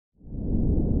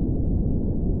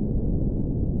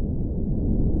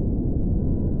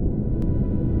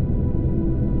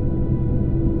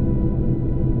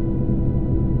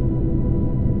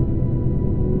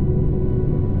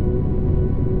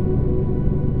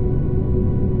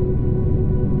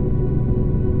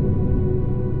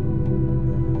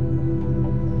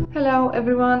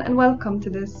everyone, and welcome to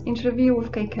this interview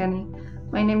with Kay Kenny.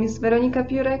 My name is Veronica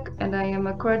and I am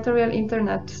a curatorial intern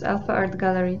at Alfa Art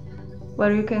Gallery,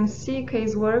 where you can see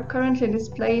Kay's work currently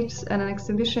displayed in an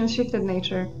exhibition Shifted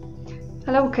Nature.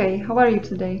 Hello Kay, how are you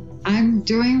today? I'm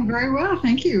doing very well,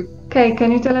 thank you. Kay,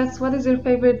 can you tell us what is your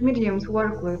favorite medium to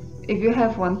work with, if you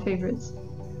have one favorite?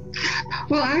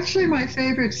 Well, actually, my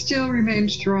favorite still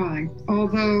remains drawing,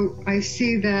 although I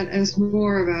see that as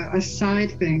more of a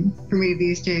side thing for me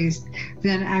these days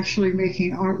than actually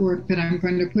making artwork that I'm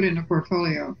going to put in a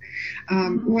portfolio.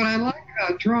 What I like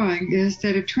about drawing is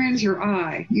that it trains your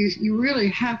eye. You really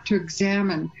have to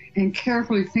examine and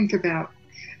carefully think about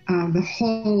the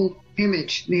whole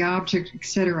image, the object,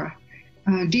 etc.,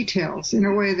 details in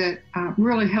a way that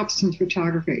really helps in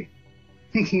photography.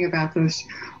 Thinking about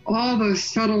all those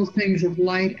subtle things of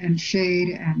light and shade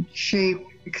and shape,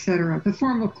 etc., the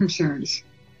formal concerns.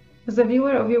 As a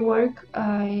viewer of your work,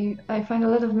 I find a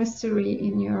lot of mystery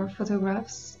in your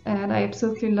photographs, and I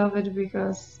absolutely love it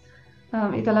because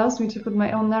it allows me to put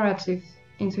my own narrative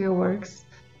into your works.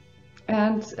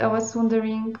 And I was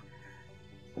wondering,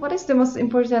 what is the most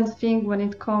important thing when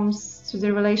it comes to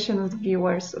the relation with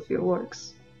viewers of your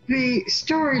works? The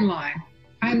storyline.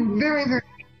 I'm very, very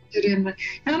in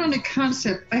not only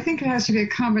concept, I think it has to be a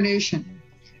combination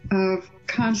of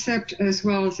concept as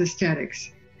well as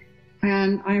aesthetics.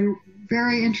 And I'm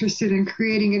very interested in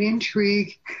creating an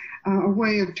intrigue, a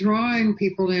way of drawing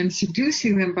people in,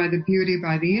 seducing them by the beauty,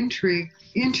 by the intrigue,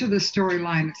 into the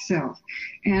storyline itself.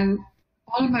 And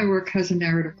all of my work has a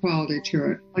narrative quality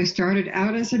to it. I started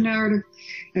out as a narrative,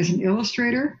 as an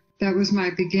illustrator. That was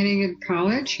my beginning in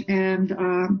college. And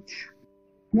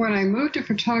when I moved to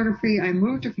photography,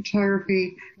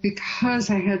 because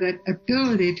I had that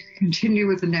ability to continue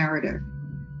with the narrative.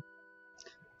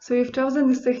 So you've chosen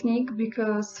this technique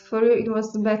because for you it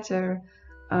was better.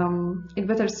 It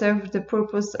better served the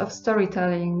purpose of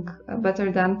storytelling,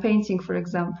 better than painting, for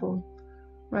example,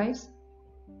 right?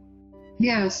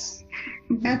 Yes.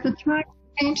 At the time,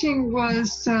 painting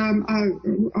was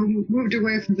moved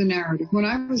away from the narrative. When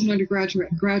I was an undergraduate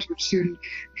and graduate student,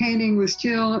 painting was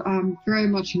still very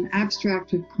much an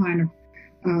abstracted kind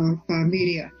of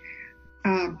media.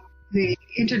 The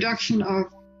introduction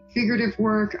of figurative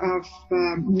work, of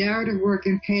narrative work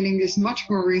in painting is much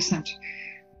more recent.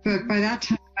 But by that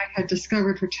time, I had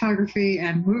discovered photography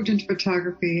and moved into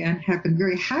photography and have been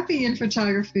very happy in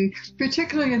photography,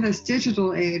 particularly in this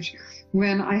digital age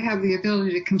when I have the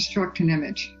ability to construct an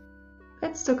image.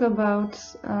 Let's talk about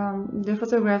the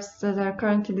photographs that are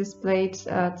currently displayed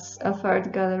at Alfa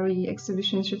Art Gallery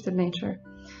exhibition Shifted Nature.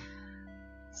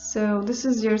 So this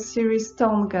is your series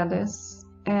Stone Goddess,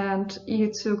 and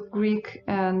you took Greek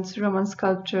and Roman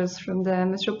sculptures from the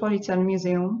Metropolitan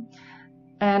Museum,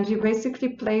 and you basically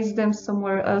placed them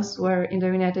somewhere elsewhere in the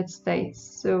United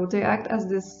States. So they act as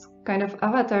this kind of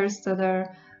avatars that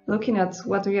are looking at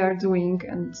what we are doing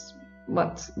and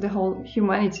what the whole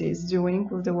humanity is doing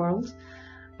with the world.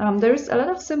 There is a lot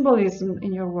of symbolism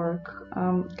in your work.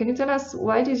 Can you tell us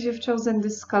why did you've chosen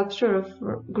this sculpture of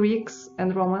Greeks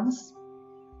and Romans?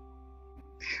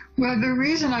 Well, the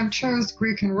reason I chose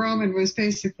Greek and Roman was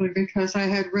basically because I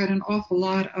had read an awful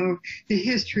lot of the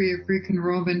history of Greek and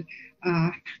Roman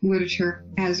literature,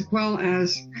 as well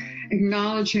as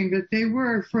acknowledging that they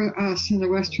were, for us in the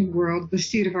Western world, the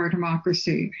seat of our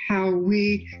democracy, how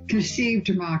we conceive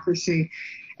democracy.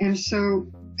 And so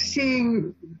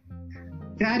seeing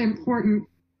that important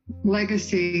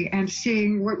legacy and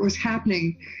seeing what was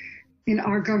happening in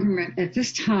our government at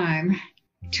this time,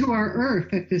 to our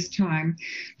earth at this time,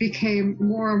 became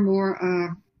more and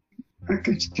more a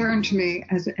concern to me,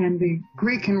 and the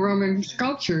Greek and Roman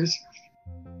sculptures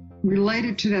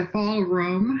related to that fall of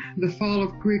Rome, the fall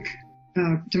of Greek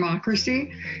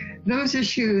democracy. Those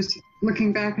issues,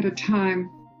 looking back at a time,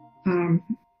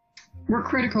 were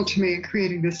critical to me in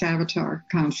creating this avatar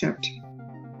concept.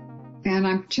 And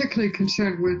I'm particularly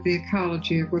concerned with the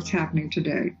ecology of what's happening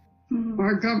today.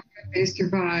 Our government may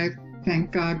survive,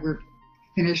 thank God we're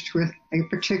finished with a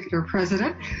particular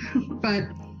president, but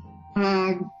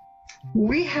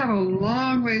we have a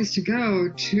long ways to go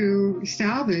to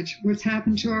salvage what's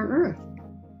happened to our earth.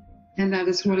 And that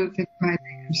is one of my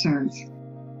main concerns.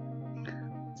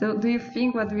 So do you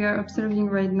think what we are observing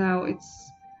right now,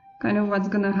 it's kind of what's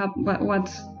going to happen,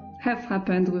 what have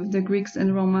happened with the Greeks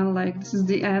and Roman, like this is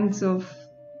the end of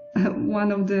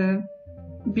one of the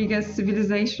biggest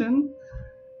civilization?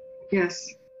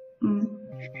 Yes.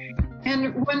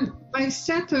 And when I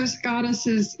set those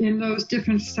goddesses in those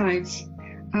different sites,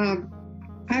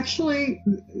 actually,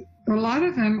 a lot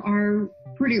of them are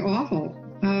pretty awful.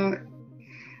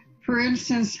 For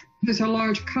instance, there's a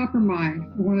large copper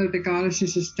mine. One of the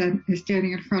goddesses is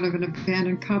standing in front of an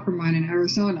abandoned copper mine in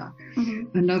Arizona.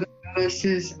 Mm-hmm. Another goddess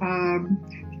is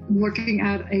looking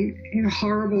at a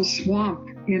horrible swamp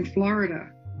in Florida.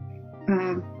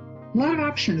 A lot of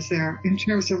options there in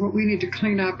terms of what we need to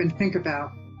clean up and think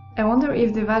about. I wonder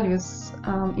if the values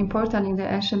important in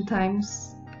the ancient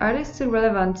times, are they still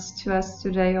relevant to us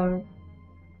today, or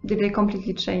did they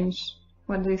completely change?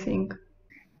 What do you think?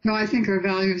 No, I think our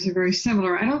values are very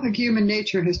similar. I don't think human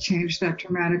nature has changed that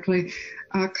dramatically.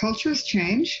 Cultures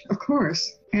change, of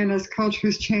course, and as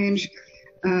cultures change,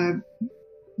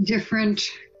 different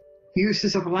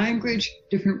uses of language,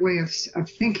 different ways of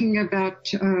thinking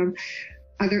about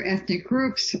other ethnic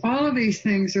groups, all of these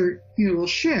things will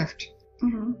shift.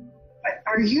 Mm-hmm. But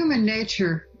our human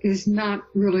nature is not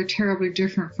really terribly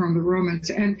different from the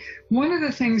Romans. And one of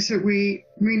the things that we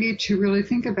need to really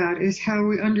think about is how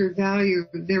we undervalue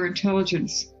their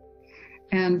intelligence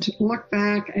and look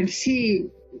back and see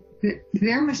that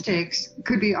their mistakes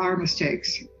could be our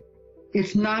mistakes.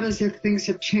 It's not as if things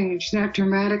have changed that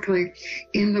dramatically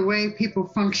in the way people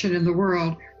function in the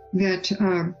world, that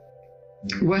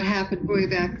what happened way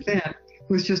back then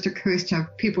was just a case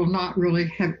of people not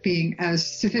really being as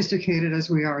sophisticated as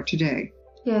we are today.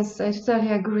 Yes, I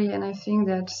totally agree, and I think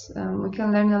that we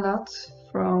can learn a lot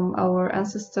from our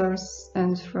ancestors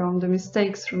and from the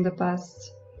mistakes from the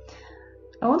past.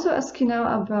 I want to ask you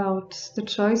now about the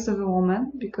choice of a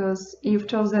woman, because you've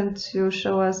chosen to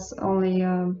show us only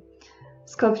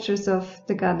sculptures of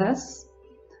the goddess.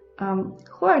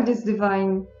 Who are these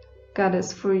divine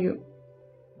goddess for you?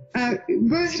 Well,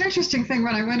 it's an interesting thing.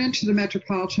 When I went into the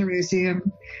Metropolitan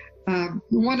Museum,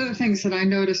 one of the things that I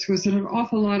noticed was that an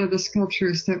awful lot of the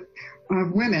sculptures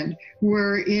of women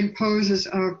were in poses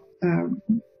of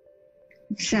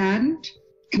saddened,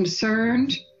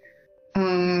 concerned.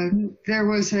 There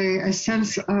was a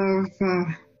sense of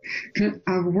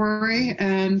worry,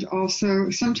 and also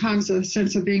sometimes a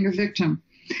sense of being a victim.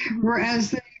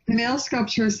 Whereas the male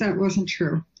sculptures, that wasn't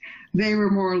true. They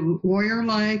were more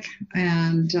warrior-like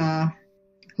and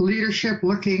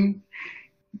leadership-looking,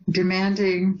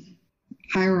 demanding,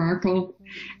 hierarchical.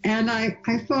 And I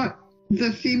thought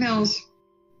the females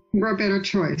were a better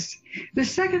choice. The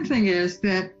second thing is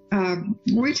that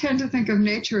we tend to think of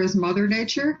nature as Mother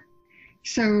Nature,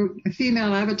 so a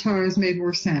female avatars made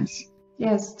more sense.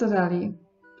 Yes, totally.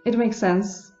 It makes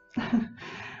sense.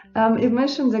 You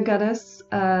mentioned the goddess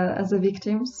as the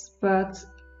victims, but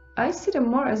I see them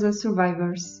more as the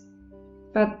survivors.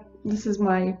 But this is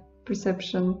my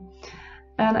perception.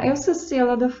 And I also see a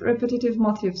lot of repetitive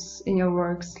motifs in your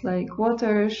works, like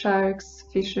water, sharks,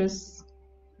 fishes.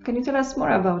 Can you tell us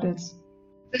more about it?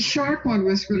 The shark one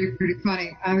was really pretty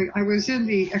funny. I was in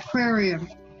the aquarium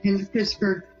in the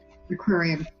Pittsburgh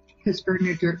Aquarium, Pittsburgh,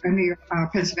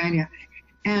 Pennsylvania.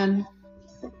 And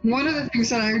one of the things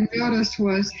that I noticed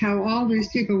was how all these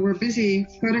people were busy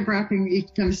photographing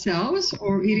themselves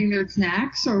or eating their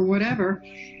snacks or whatever,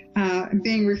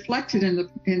 being reflected in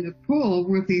the pool,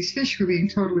 where these fish were being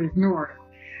totally ignored.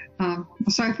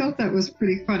 So I felt that was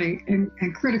pretty funny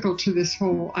and critical to this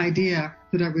whole idea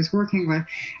that I was working with.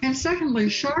 And secondly,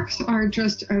 sharks are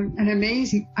just an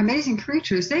amazing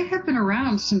creatures. They have been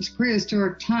around since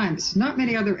prehistoric times. Not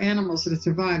many other animals that have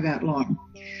survived that long.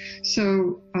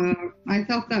 So I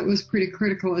felt that was pretty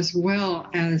critical, as well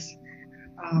as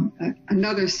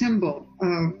another symbol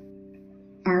of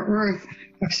our Earth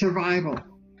of survival.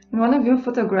 In one of your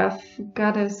photographs,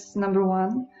 Goddess number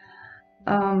 1,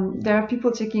 there are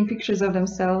people taking pictures of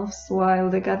themselves while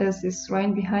the goddess is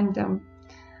right behind them.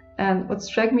 And what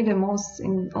struck me the most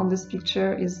on this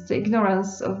picture is the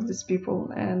ignorance of these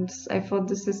people. And I thought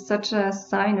this is such a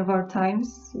sign of our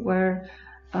times, where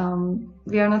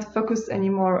we are not focused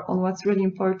anymore on what's really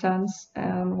important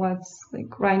and what's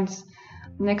like right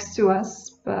next to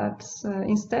us, but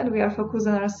instead we are focused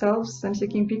on ourselves and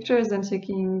taking pictures and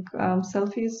taking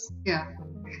selfies. Yeah,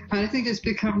 I think it's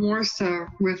become more so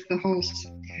with the whole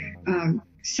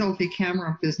selfie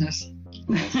camera business.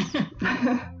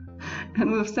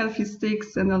 And with selfie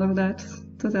sticks and all of that,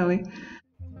 totally.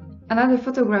 Another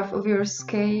photograph of yours,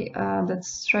 Kay, that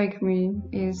struck me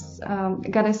is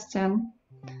Goddess 10.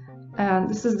 And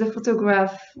this is the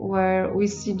photograph where we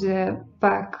see the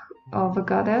back of a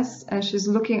goddess, and she's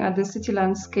looking at the city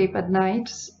landscape at night,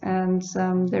 and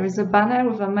there is a banner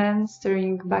with a man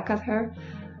staring back at her.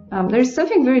 There is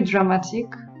something very dramatic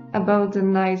about the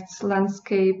night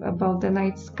landscape, about the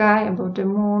night sky, about the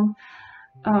moon.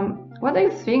 What do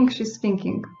you think she's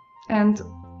thinking, and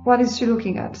what is she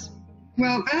looking at?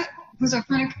 Well, was a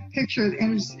funny picture,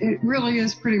 and it really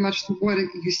is pretty much what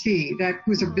you see. That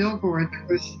was a billboard that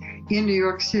was in New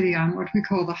York City on what we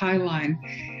call the High Line.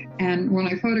 And when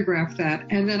I photographed that,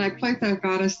 and then I placed that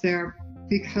goddess there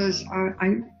because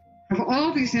of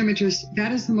all these images,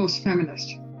 that is the most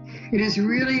feminist. It is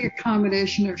really a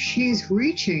combination of she's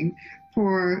reaching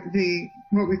for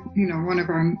one of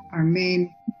our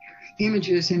main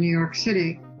images in New York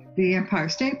City, the Empire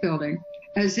State Building,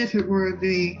 as if it were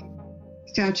the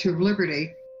Statue of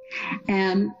Liberty.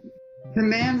 And the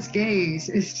man's gaze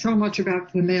is so much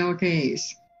about the male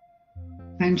gaze.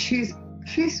 And she's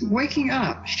waking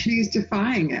up. She's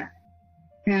defying it.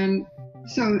 And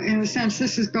so in a sense,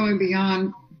 this is going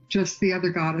beyond just the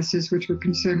other goddesses, which were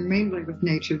concerned mainly with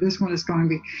nature. This one is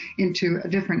going into a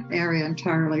different area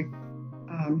entirely,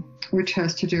 which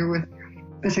has to do with,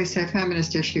 as I said,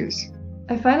 feminist issues.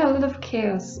 I find a lot of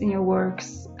chaos in your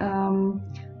works.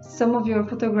 Some of your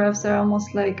photographs are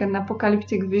almost like an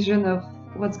apocalyptic vision of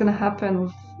what's going to happen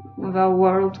with our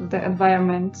world, with the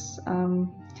environment.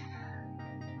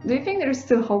 Do you think there is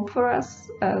still hope for us,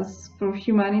 as for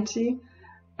humanity,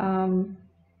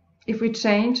 if we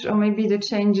change, or maybe the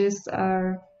changes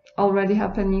are already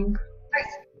happening?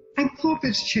 I hope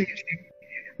it's changing.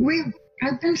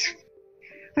 I've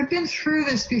been through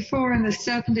this before in the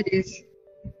 70s,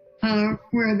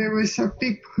 where there was a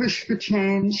big push for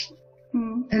change,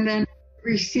 and then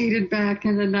receded back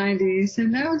in the 90s,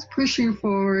 and now it's pushing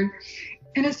forward.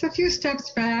 And it's a few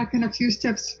steps back and a few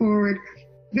steps forward.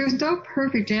 There's no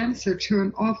perfect answer to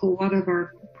an awful lot of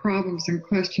our problems and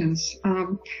questions.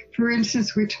 For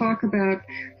instance, we talk about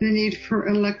the need for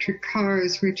electric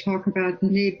cars. We talk about the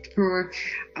need for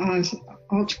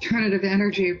alternative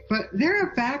energy. But there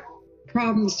are back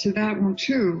problems to that one,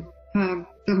 too.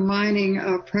 The mining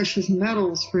of precious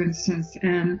metals, for instance,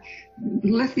 and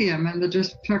lithium and the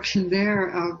destruction there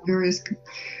of various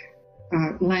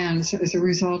lands as a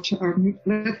result of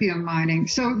lithium mining.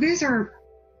 So these are,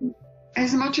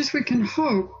 as much as we can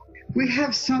hope, we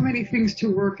have so many things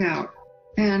to work out.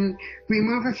 And we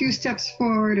move a few steps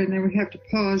forward, and then we have to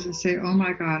pause and say, oh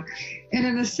my God. And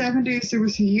in the 70s, there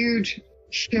was a huge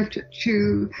shift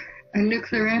to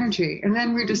nuclear energy. And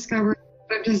then we discovered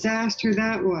what a disaster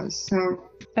that was. So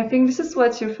I think this is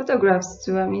what your photographs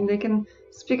do. I mean, they can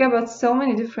speak about so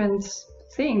many different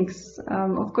things.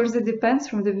 Of course, it depends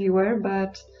from the viewer,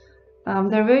 but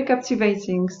they're very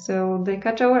captivating. So they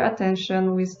catch our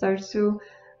attention. We start to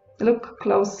look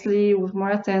closely with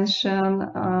more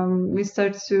attention. We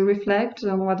start to reflect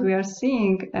on what we are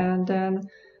seeing, and then,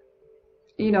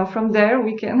 from there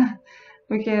we can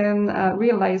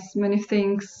realize many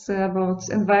things about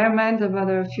environment,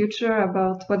 about our future,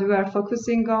 about what we are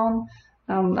focusing on.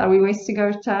 Are we wasting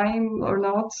our time or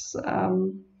not?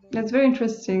 That's very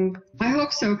interesting. I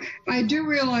hope so. I do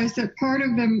realize that part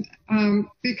of them,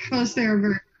 because they are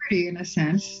very pretty in a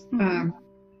sense,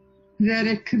 that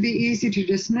it could be easy to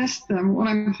dismiss them. What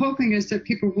I'm hoping is that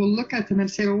people will look at them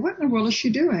and say, well, what in the world is she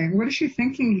doing? What is she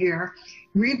thinking here?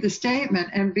 Read the statement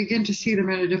and begin to see them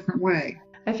in a different way.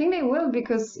 I think they will,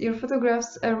 because your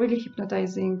photographs are really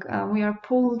hypnotizing. We are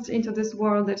pulled into this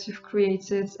world that you've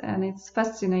created, and it's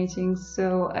fascinating,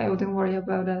 so I wouldn't worry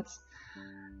about that.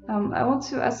 I want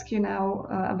to ask you now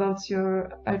about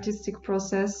your artistic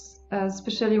process,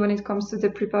 especially when it comes to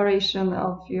the preparation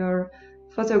of your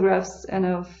photographs and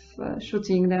of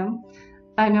shooting them.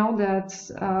 I know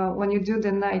that when you do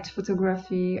the night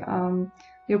photography,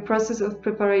 your process of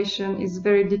preparation is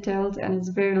very detailed and it's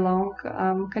very long.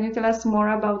 Can you tell us more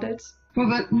about it?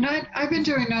 Well, I've been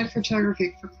doing night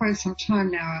photography for quite some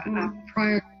time now.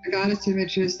 Prior to the goddess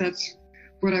images, that's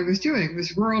what I was doing,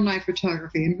 was rural night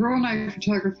photography. And rural night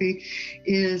photography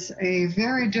is a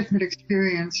very different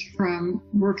experience from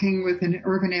working with an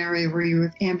urban area where you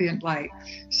have ambient light.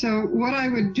 So what I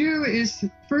would do is,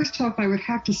 first off, I would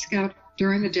have to scout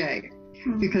during the day,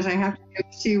 because I have to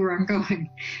see where I'm going.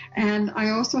 And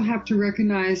I also have to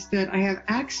recognize that I have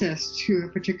access to a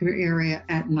particular area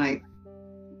at night.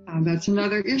 That's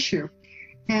another issue.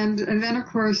 And then, of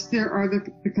course, there are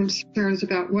the concerns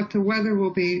about what the weather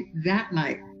will be that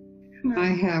night.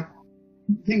 I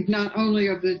think not only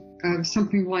of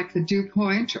something like the dew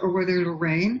point or whether it'll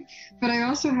rain, but I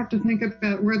also have to think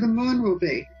about where the moon will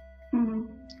be.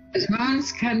 As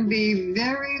moons can be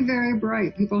very, very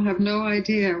bright. People have no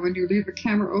idea when you leave a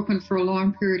camera open for a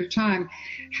long period of time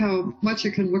how much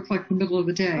it can look like the middle of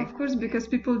the day. Of course, because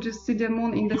people just see the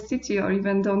moon in the city or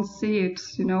even don't see it,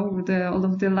 with all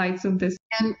of the lights of this.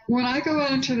 And when I go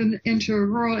out into a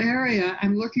rural area,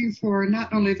 I'm looking for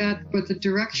not only that, but the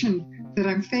direction that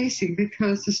I'm facing,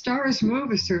 because the stars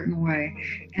move a certain way,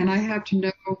 and I have to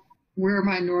know where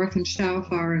my north and south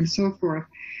are and so forth.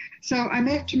 So I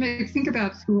have to think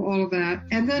about through all of that.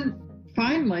 And then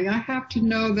finally, I have to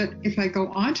know that if I go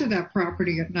onto that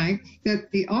property at night, that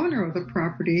the owner of the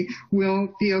property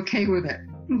will be okay with it.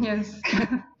 Yes,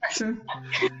 true.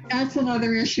 That's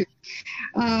another issue.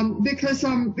 Because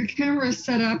the camera is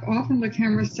set up, often the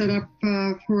camera is set up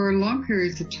for long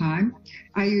periods of time.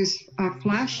 I use a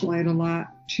flashlight a lot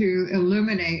to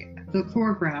illuminate the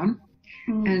foreground.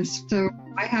 And so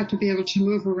I have to be able to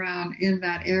move around in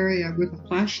that area with a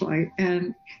flashlight.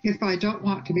 And if I don't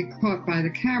want to be caught by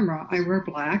the camera, I wear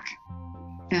black.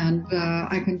 And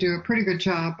I can do a pretty good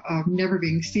job of never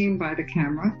being seen by the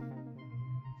camera.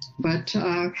 But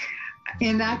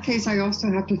in that case, I also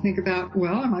have to think about,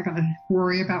 well, am I going to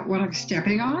worry about what I'm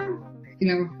stepping on? You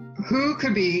know, who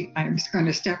could be I'm just going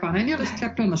to step on? I nearly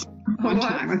stepped on the one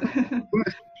time.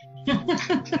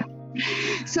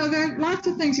 So there are lots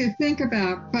of things you think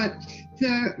about, but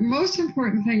the most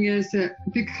important thing is that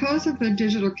because of the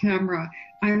digital camera,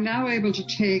 I'm now able to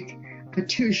take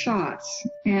 2 shots.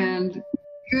 And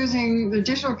using the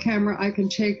digital camera, I can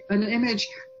take an image,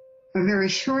 a very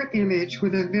short image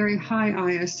with a very high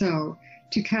ISO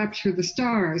to capture the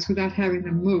stars without having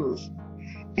them move.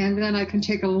 And then I can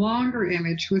take a longer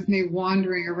image with me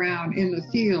wandering around in the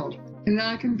field. And then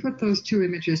I can put those 2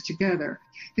 images together,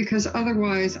 because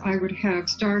otherwise I would have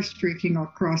stars streaking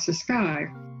across the sky,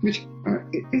 which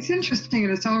it's interesting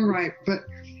in its own right, but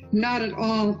not at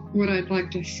all what I'd like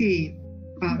to see.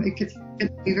 It gets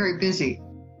be very busy.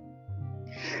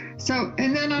 So,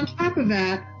 and then on top of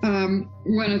that,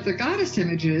 one of the goddess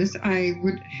images, I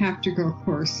would have to go, of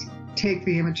course, take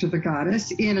the image of the goddess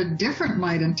in a different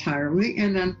light entirely,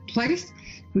 and then place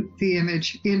the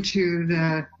image into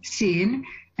the scene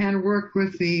and work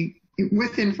within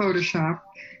Photoshop,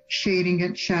 shading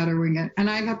it, shadowing it. And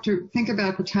I have to think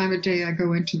about the time of day I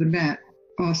go into the Met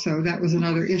also. That was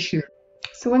another issue.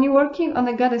 So when you're working on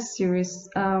the goddess series,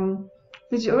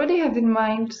 did you already have in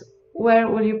mind where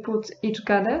will you put each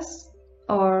goddess?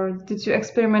 Or did you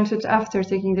experiment it after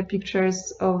taking the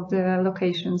pictures of the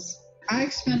locations? I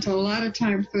spent a lot of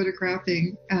time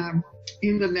photographing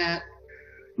in the Met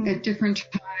at different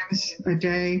times a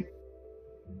day.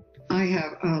 I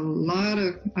have a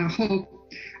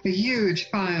huge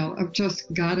file of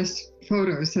just goddess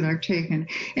photos that I've taken.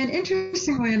 And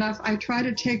interestingly enough, I try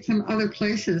to take them other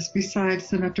places besides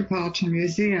the Metropolitan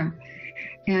Museum.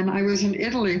 And I was in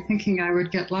Italy thinking I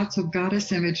would get lots of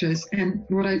goddess images. And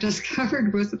what I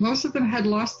discovered was that most of them had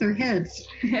lost their heads.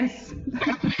 Yes.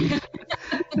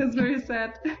 That's very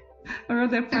sad. Or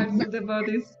other parts of the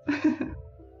bodies.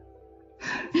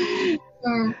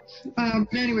 So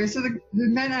anyway, so the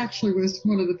Met actually was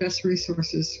one of the best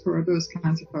resources for those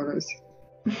kinds of photos.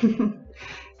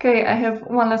 Okay, I have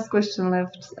one last question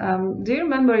left. Do you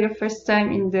remember your first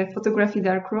time in the photography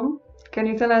darkroom? Can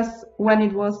you tell us when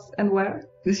it was and where?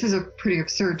 This is a pretty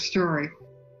it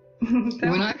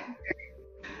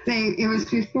was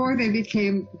before they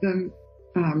became the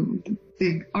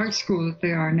art school that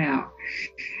they are now.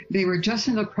 They were just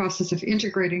in the process of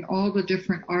integrating all the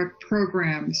different art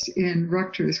programs in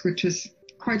Rutgers, which is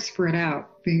quite spread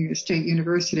out, being a state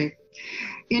university,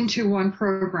 into one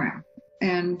program.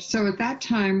 And so at that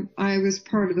time, I was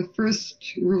part of the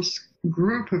first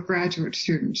group of graduate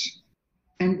students.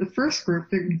 And the first group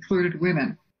that included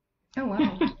women. Oh,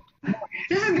 wow.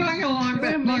 This is going a long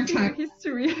time.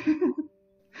 History.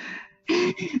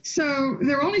 So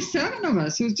there were only 7 of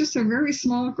us. It was just a very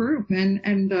small group, and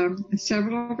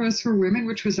several of us were women,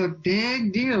 which was a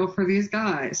big deal for these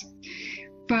guys.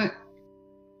 But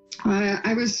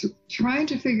I was trying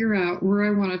to figure out where I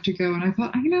wanted to go, and I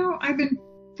thought, I've been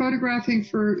photographing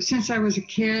since I was a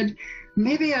kid.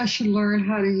 Maybe I should learn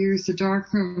how to use the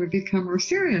darkroom and become more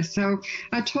serious. So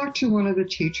I talked to one of the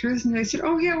teachers, and they said,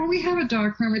 oh, yeah, well, we have a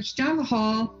darkroom. It's down the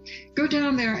hall. Go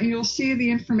down there, and you'll see the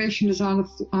information is on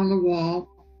the wall,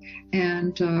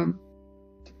 and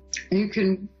you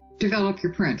can develop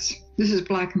your prints. This is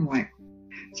black and white.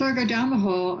 So I go down the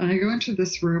hall, and I go into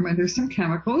this room, and there's some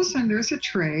chemicals, and there's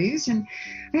trays, and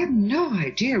I have no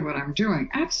idea what I'm doing,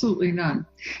 absolutely none.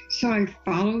 So I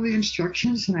follow the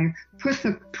instructions, and I put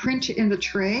the print in the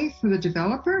tray for the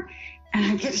developer, and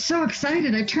I get so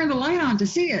excited, I turn the light on to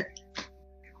see it.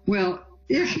 Well,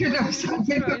 if you know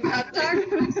something about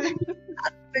darkness, that's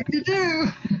what you do.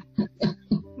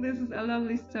 This is a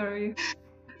lovely story.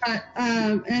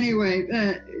 Anyway,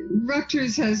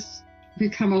 Rutgers has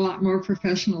become a lot more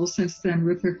professional since then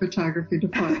with their photography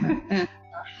department.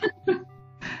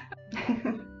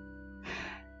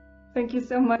 Thank you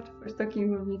so much for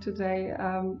talking with me today.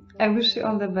 I wish you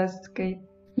all the best, Kate.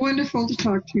 Wonderful to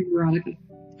talk to you, Veronica.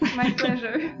 My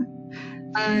pleasure.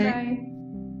 Bye.